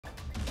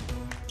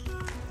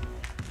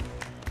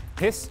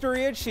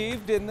History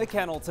achieved in the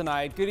kennel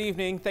tonight. Good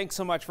evening. Thanks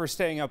so much for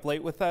staying up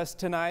late with us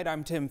tonight.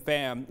 I'm Tim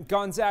Pham.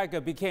 Gonzaga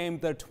became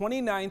the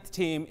 29th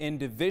team in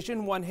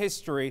Division I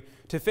history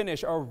to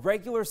finish a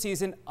regular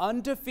season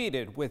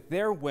undefeated with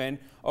their win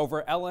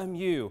over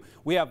LMU.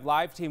 We have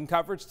live team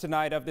coverage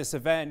tonight of this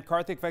event.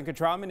 Karthik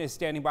Venkatraman is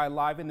standing by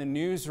live in the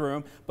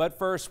newsroom. But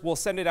first, we'll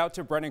send it out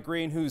to Brenna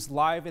Green, who's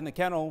live in the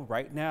kennel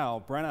right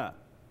now. Brenna.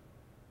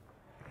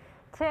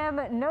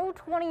 Tim, no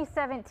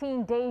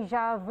 2017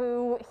 deja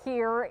vu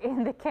here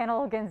in the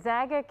kennel.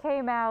 Gonzaga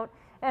came out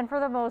and for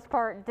the most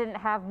part didn't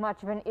have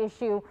much of an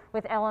issue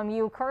with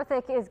LMU.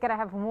 Karthik is going to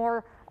have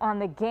more on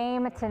the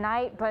game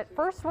tonight, but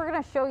first we're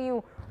going to show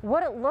you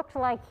what it looked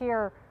like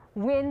here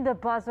when the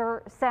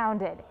buzzer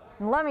sounded.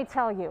 Let me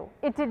tell you,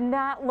 it did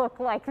not look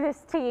like this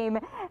team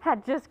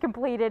had just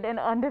completed an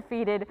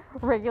undefeated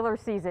regular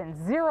season.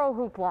 Zero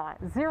hoopla,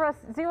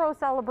 zero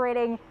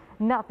celebrating,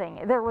 nothing.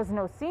 There was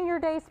no senior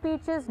day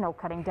speeches, no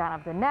cutting down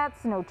of the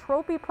nets, no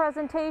trophy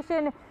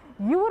presentation.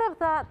 You would have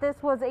thought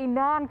this was a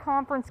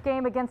non-conference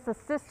game against the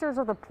Sisters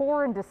of the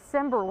Poor in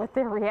December with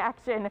their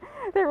reaction.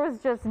 There was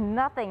just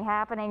nothing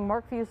happening.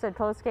 Mark Few said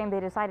post-game they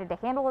decided to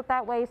handle it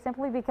that way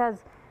simply because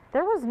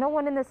there was no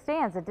one in the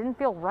stands. It didn't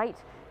feel right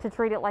to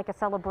treat it like a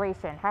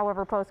celebration.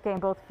 However, post-game,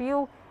 both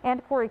Few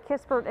and Corey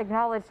Kispert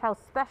acknowledged how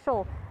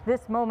special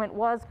this moment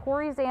was.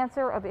 Corey's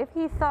answer of if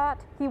he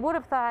would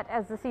have thought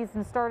as the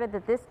season started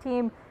that this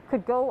team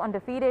could go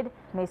undefeated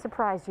may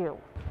surprise you.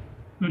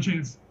 No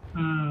chance.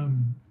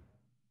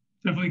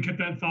 Definitely kept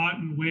that thought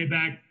in way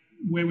back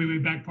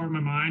part of my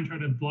mind, tried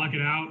to block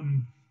it out.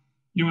 And,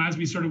 you know, as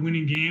we started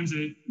winning games,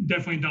 it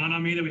definitely dawned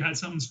on me that we had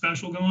something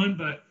special going.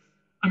 But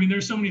I mean,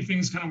 there's so many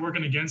things kind of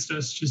working against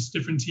us, just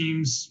different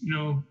teams, you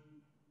know,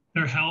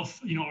 their health,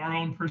 you know, our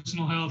own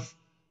personal health,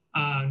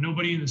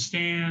 nobody in the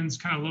stands,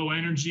 kind of low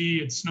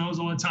energy. It snows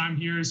all the time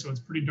here, so it's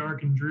pretty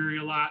dark and dreary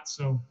a lot.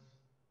 So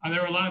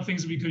there were a lot of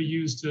things that we could have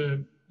used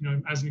to, you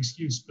know, as an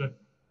excuse, but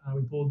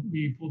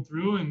we pulled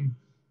through and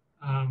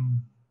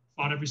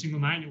fought every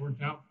single night and it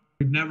worked out.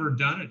 We've never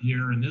done it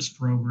here in this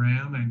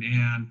program. And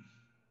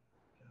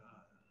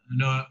I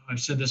know I've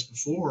said this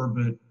before,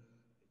 but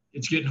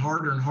it's getting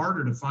harder and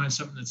harder to find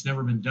something that's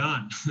never been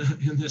done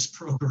in this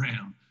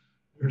program.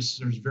 There's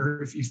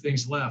very few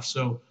things left.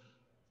 So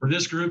for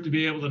this group to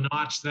be able to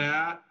notch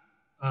that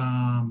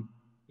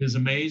is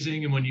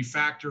amazing. And when you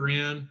factor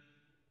in,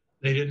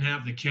 they didn't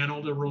have the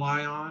kennel to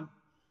rely on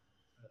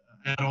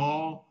at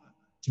all,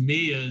 to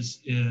me is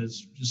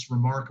just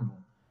remarkable.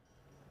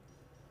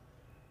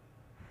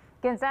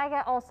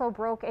 Gonzaga also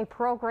broke a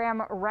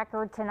program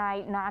record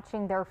tonight,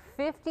 notching their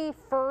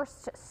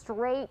 51st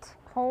straight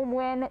home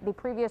win. The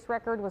previous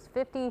record was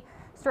 50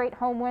 straight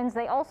home wins.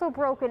 They also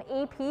broke an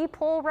AP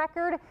poll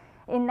record.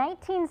 In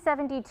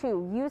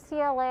 1972,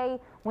 UCLA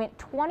went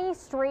 20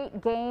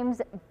 straight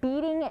games,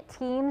 beating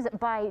teams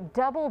by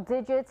double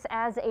digits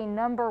as a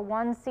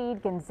 #1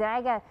 seed.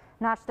 Gonzaga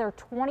notched their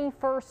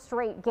 21st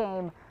straight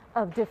game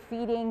of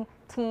defeating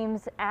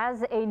teams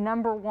as a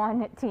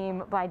 #1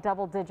 team by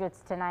double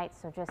digits tonight.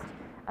 So just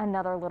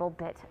another little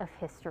bit of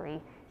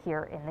history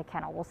here in the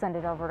kennel. We'll send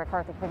it over to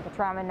Karthik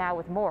Venkatraman now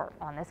with more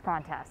on this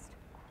contest.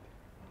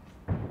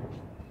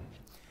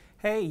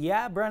 Hey,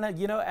 yeah, Brenna,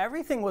 you know,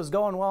 everything was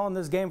going well in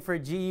this game for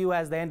GU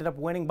as they ended up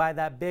winning by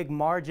that big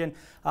margin.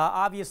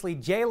 Obviously,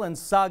 Jalen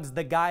Suggs,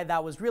 the guy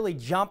that was really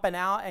jumping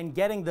out and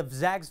getting the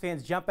Zags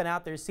fans jumping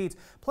out their seats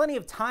plenty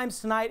of times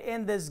tonight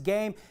in this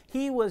game.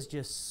 He was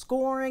just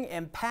scoring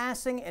and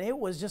passing, and it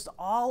was just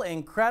all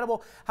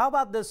incredible. How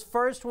about this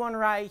first one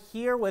right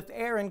here with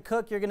Aaron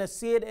Cook? You're going to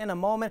see it in a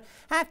moment.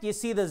 After you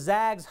see the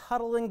Zags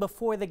huddling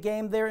before the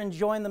game, they're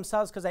enjoying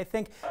themselves because I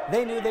think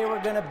they knew they were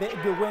going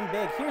to win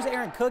big. Here's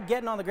Aaron Cook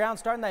getting on the ground,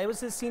 starting that. It was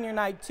his senior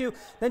night too.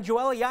 Then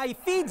Joel Ayayi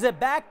feeds it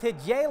back to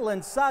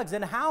Jalen Suggs.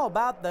 And how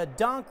about the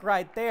dunk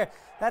right there?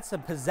 That's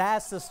some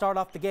pizzazz to start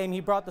off the game. He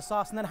brought the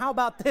sauce. And then how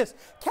about this?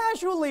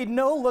 Casually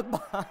no look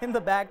behind the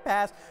back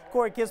pass.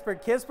 Corey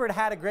Kispert. Kispert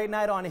had a great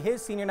night on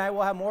his senior night.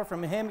 We'll have more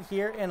from him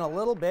here in a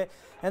little bit.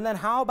 And then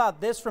how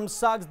about this from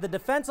Suggs? The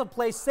defensive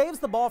play saves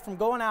the ball from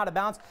going out of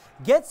bounds.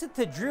 Gets it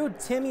to Drew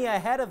Timme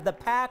ahead of the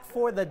pack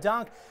for the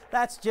dunk.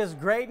 That's just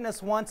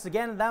greatness once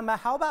again.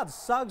 How about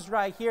Suggs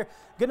right here?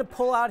 Going to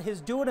pull out his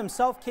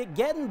do-it-himself kick,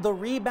 getting the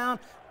rebound,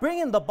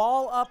 bringing the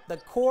ball up the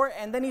court,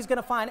 and then he's going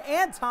to find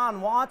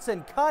Anton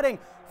Watson cutting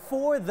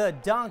for the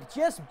dunk.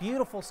 Just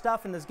beautiful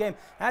stuff in this game.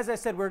 As I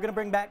said, we're going to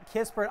bring back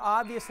Kispert,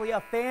 obviously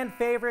a fan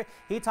favorite.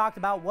 He talked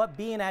about what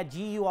being at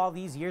GU all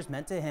these years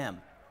meant to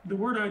him. The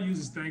word I'd use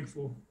is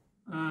thankful.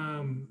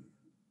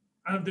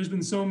 There's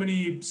been so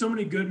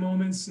many good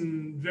moments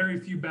and very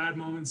few bad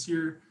moments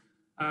here.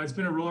 It's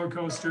been a roller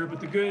coaster, but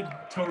the good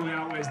totally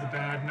outweighs the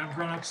bad. And I've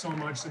grown up so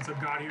much since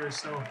I've got here.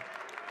 So,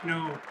 you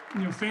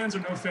know, fans or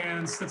no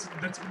fans, they're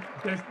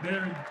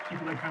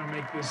people that kind of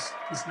make this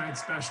night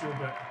special.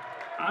 But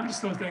I'm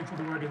just so thankful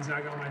to wear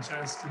Gonzaga on my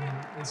chest,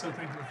 and so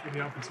thankful for the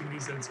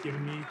opportunities that it's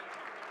given me.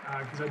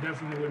 Because I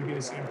definitely wouldn't be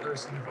the same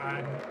person if I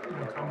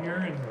hadn't come here.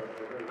 And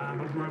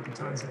I've grown up a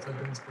ton since I've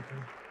been in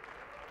Spokane.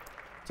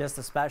 Just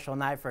a special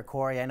night for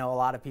Corey. I know a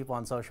lot of people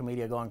on social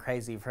media going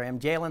crazy for him.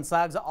 Jalen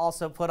Suggs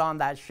also put on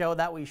that show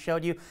that we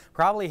showed you.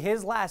 Probably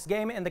his last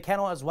game in the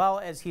kennel, as well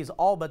as he's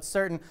all but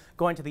certain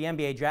going to the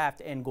NBA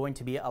draft and going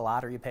to be a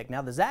lottery pick.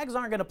 Now, the Zags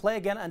aren't going to play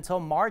again until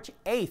March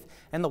 8th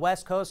in the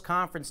West Coast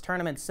Conference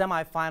Tournament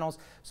semifinals,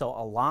 so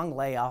a long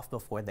layoff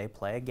before they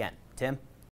play again. Tim?